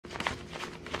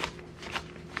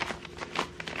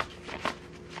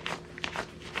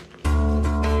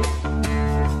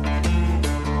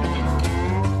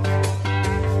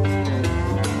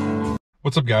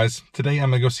What's up, guys? Today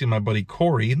I'm gonna go see my buddy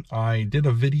Corey. I did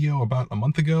a video about a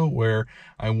month ago where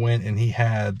I went and he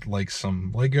had like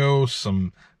some Legos,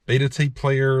 some beta tape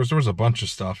players. There was a bunch of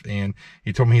stuff, and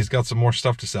he told me he's got some more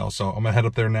stuff to sell. So I'm gonna head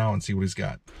up there now and see what he's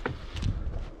got.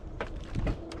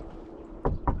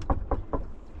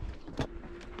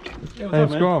 Hey,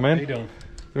 what's going on, man? How you doing?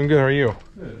 Doing good. How are you?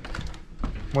 Good.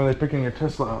 When are they picking your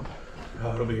Tesla up?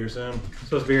 Oh, it'll be here soon. It's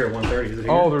supposed to be here at 1:30. Is it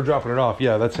here? Oh, they're dropping it off.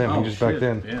 Yeah, that's him. Oh, he just backed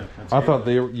in. Yeah. I thought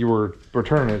you were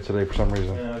returning it today for some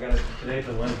reason. I got it today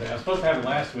for Wednesday. I was supposed to have it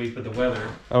last week, but the weather.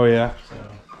 Oh yeah. So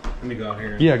let me go out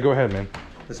here. Yeah, go ahead, man.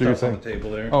 The Do your stuff's on thing. the table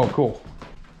there. Oh, cool.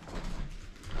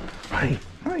 Hi.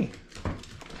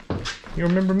 You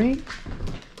remember me?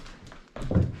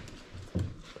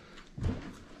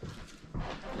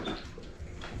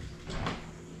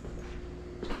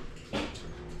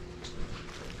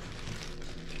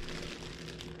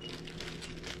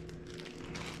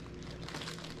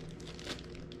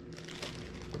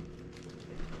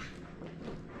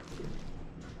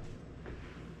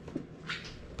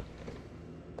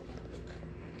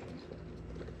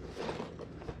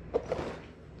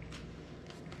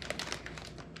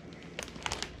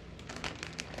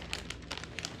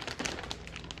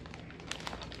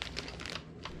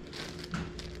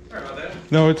 Sorry about that.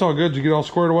 No, it's all good. Did you get all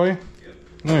squared away? Yep.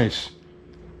 Nice.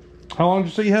 How long did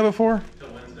you say you have it for?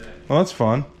 Till Wednesday. Well, that's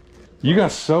fun. You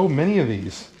got so many of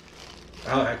these.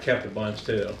 I kept a bunch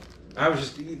too. I was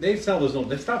just they sell those little.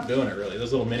 They stopped doing it really.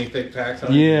 Those little minifig packs.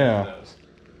 Yeah. Those.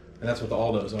 And that's what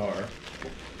all those are.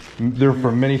 They're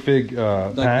for minifig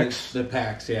Like packs? The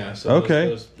packs, yeah. So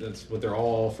Okay. that's what they're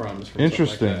all from. Is from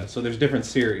Interesting. Stuff like that. So there's different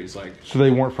series. Like So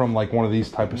they weren't from like one of these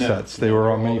type of No, sets. They no, were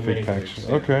they're all all minifig packs. minifigs,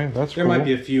 yeah. Okay, that's there cool. might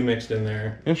be a few mixed in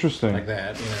there. Interesting. Like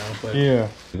that, you know. But Yeah,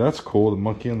 that's cool. The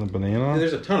monkey and the banana.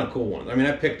 there's a ton of cool ones. I mean,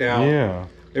 I picked out. Yeah.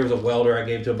 There was a welder I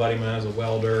gave to a buddy of mine as a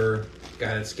welder.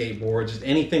 Guy that skateboards, just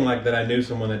anything like that I knew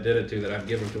someone that did it to that I've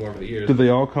given to over the years. Did they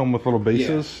all come with little bases?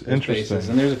 Yeah, there's Interesting. bases.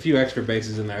 And there's a few extra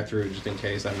bases in there I threw just in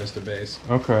case I missed a base.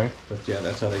 Okay. But yeah,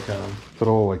 that's how they come.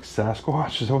 Little like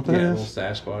Sasquatch, is that what that Yeah, is? little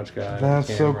Sasquatch guy. That's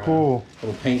so camera, cool.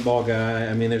 Little paintball guy.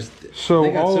 I mean, there's. So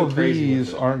they got all so of crazy with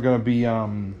these it. aren't going to be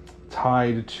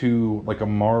tied to like a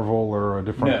Marvel or a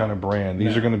different No. kind of brand.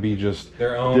 These No. are going to be just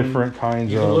Their own different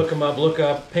kinds You can of. look them up. Look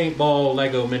up paintball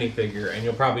Lego minifigure, and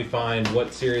you'll probably find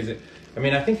what series it. I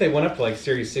mean, I think they went up to like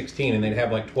series 16, and they'd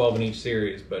have like 12 in each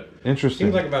series. But it Interesting.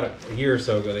 seems like about a year or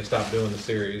so ago they stopped doing the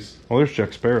series. Well, there's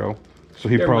Jack Sparrow, so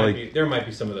he There probably. might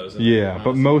be some of those. In Yeah, there, but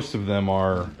honestly. most of them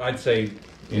are I'd say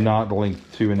not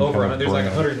linked to any over. kind of There's like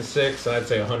brand. 106, and I'd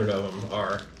say 100 of them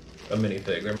are a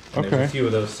minifig. And Okay. There's a few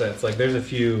of those sets. Like there's a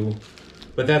few,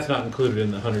 but that's not included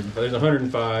in the 100. There's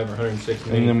 105 or 106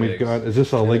 minifigs. And then we've got. Is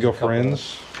this a And there's Lego a couple.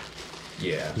 Friends?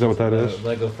 Yeah. Is that what that is?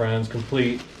 Lego Friends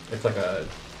Complete. It's like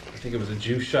I think it was a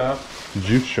juice shop.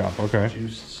 Juice shop. Okay.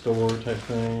 Juice store type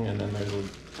thing, and then there's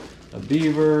a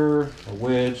beaver, a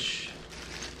witch,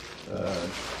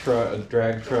 a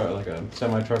drag truck, like a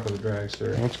semi truck with a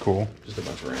dragster. That's cool. Just a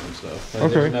bunch of random stuff.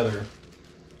 Okay. There's another.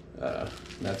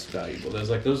 That's valuable. There's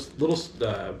like those little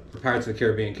Pirates of the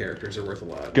Caribbean characters are worth a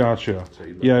lot. Gotcha. So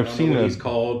Yeah, I I've don't seen know what the he's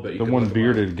called, but you the can one look him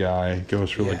up. bearded guy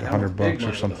goes for like Yeah, that one's big $100 or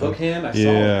money. something. The hook hand, I saw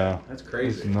Yeah. that. That's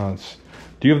crazy. It's nuts.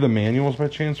 Do you have the manuals by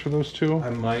chance for those two?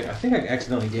 I might. I think I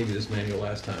accidentally gave you this manual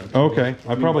last time. Okay,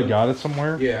 I probably got it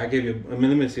somewhere. Yeah, I gave you. I mean,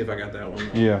 let me see if I got that one.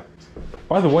 Yeah.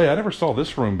 By the way, I never saw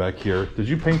this room back here. Did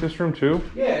you paint this room too?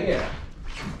 Yeah.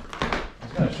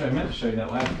 I meant to show you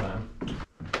that last time.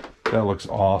 That looks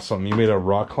awesome. You made a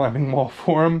rock climbing wall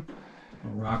for him. A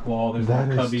rock wall. There's That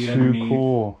a is cubby too underneath.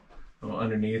 cool. Well,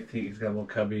 underneath, he's got a little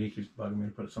cubby. He keeps bugging me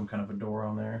to put some kind of a door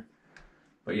on there.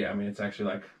 But yeah, I mean, it's actually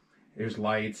like there's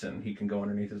lights, and he can go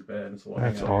underneath his bed. It's a little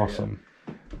That's hangout area. awesome.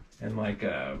 And like,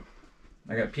 I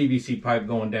got PVC pipe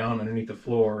going down underneath the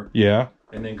floor, Yeah.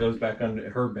 and then goes back under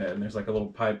her bed. And there's like a little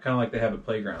pipe, kind of like they have at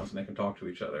playgrounds, and they can talk to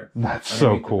each other. That's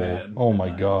so underneath the cool. bed Oh at my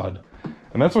night. God.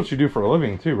 And that's what you do for a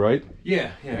living too, right?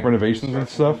 Yeah. Renovations and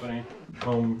stuff? Company.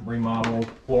 Home remodel,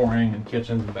 flooring, and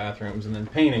kitchens and bathrooms, and then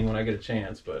painting when I get a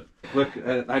chance. But look,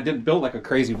 I did build like a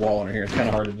crazy wall under here. It's kind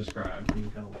of hard to describe. You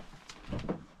can kind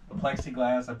of the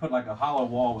plexiglass. I put like a hollow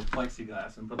wall with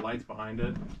plexiglass and put lights behind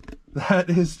it. That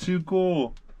is too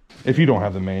cool. If you don't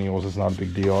have the manuals, it's not a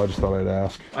big deal. I just thought I'd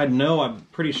ask. I'm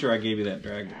pretty sure I gave you that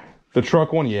drag. The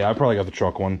truck one? Yeah, I probably got the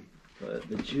truck one. But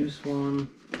the juice one.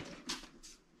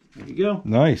 There you go.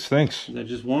 Nice, thanks. Is that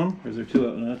just one? Or is there two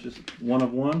of them? No, just one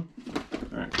of one?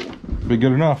 Alright, cool. Be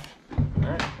good enough.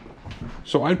 Alright.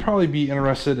 So I'd probably be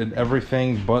interested in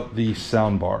everything but the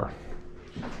sound bar.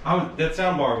 That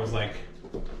sound bar was like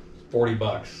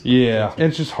 $40. Yeah,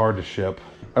 it's just hard to ship.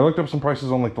 I looked up some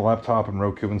prices on like the laptop and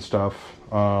Roku and stuff.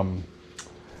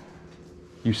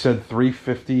 You said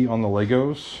 $350 on the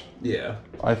Legos. Yeah.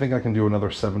 I think I can do another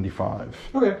 $75.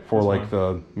 Okay. For like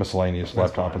the miscellaneous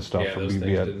laptop and stuff. Yeah, those things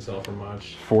didn't sell for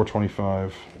much.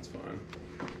 $425. That's fine.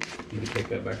 You can take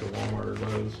that back to Walmart or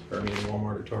Lowe's, or I mean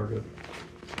Walmart or Target.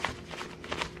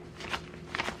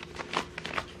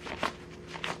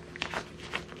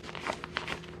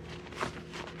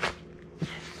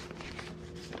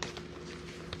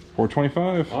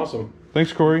 $425. Awesome.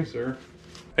 Thanks, Corey. Thanks, sir.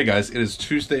 Hey guys, it is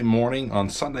Tuesday morning. On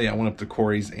Sunday, I went up to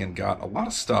Corey's and got a lot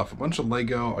of stuff, a bunch of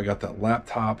Lego. I got that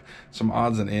laptop, some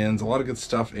odds and ends, a lot of good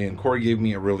stuff, and Corey gave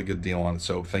me a really good deal on it,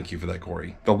 so thank you for that,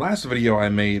 Corey. The last video I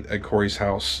made at Corey's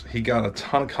house, he got a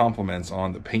ton of compliments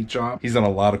on the paint job. He's done a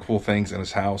lot of cool things in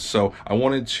his house, so I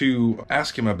wanted to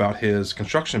ask him about his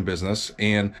construction business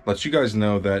and let you guys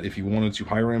know that if you wanted to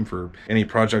hire him for any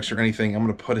projects or anything, I'm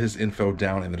going to put his info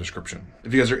down in the description.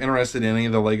 If you guys are interested in any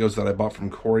of the Legos that I bought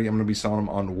from Corey, I'm going to be selling them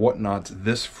on Whatnot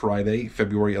this Friday,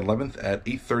 February 11th at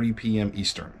 8:30 p.m.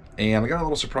 Eastern. And I got a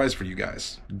little surprise for you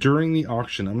guys. During the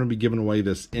auction, I'm going to be giving away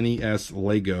this NES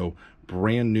Lego,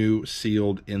 brand new,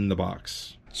 sealed in the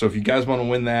box. So if you guys want to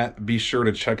win that, be sure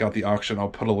to check out the auction. I'll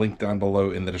put a link down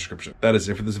below in the description. That is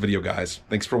it for this video, guys.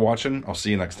 Thanks for watching. I'll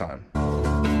see you next time.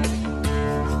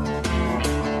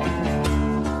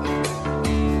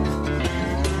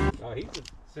 He's in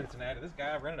Cincinnati. This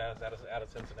guy rented us out of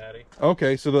Cincinnati.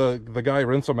 Okay, so the guy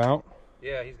rents them out?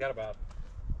 Yeah, he's got about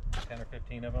 10 or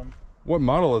 15 of them. What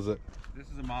model is it? This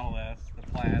is a Model S, the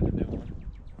Plaid, the new one.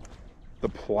 The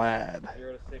Plaid.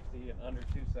 0 to 60 in under 2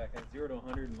 seconds. 0 to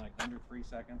 100 in like under 3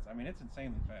 seconds. I mean, it's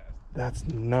insanely fast. That's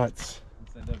nuts.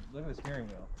 Look at the steering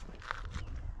wheel.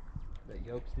 That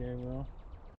yoke steering wheel.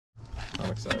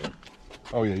 I'm excited.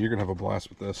 Oh yeah, you're gonna have a blast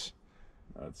with this.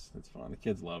 It's fun. The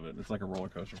kids love it. It's like a roller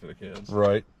coaster for the kids.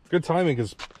 Right. Good timing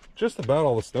because just about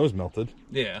all the snow's melted.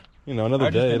 Yeah. You know, another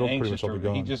day it'll pretty much all be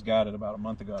gone. He just got it about a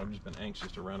month ago. I've just been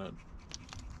anxious to rent it.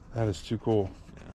 That is too cool.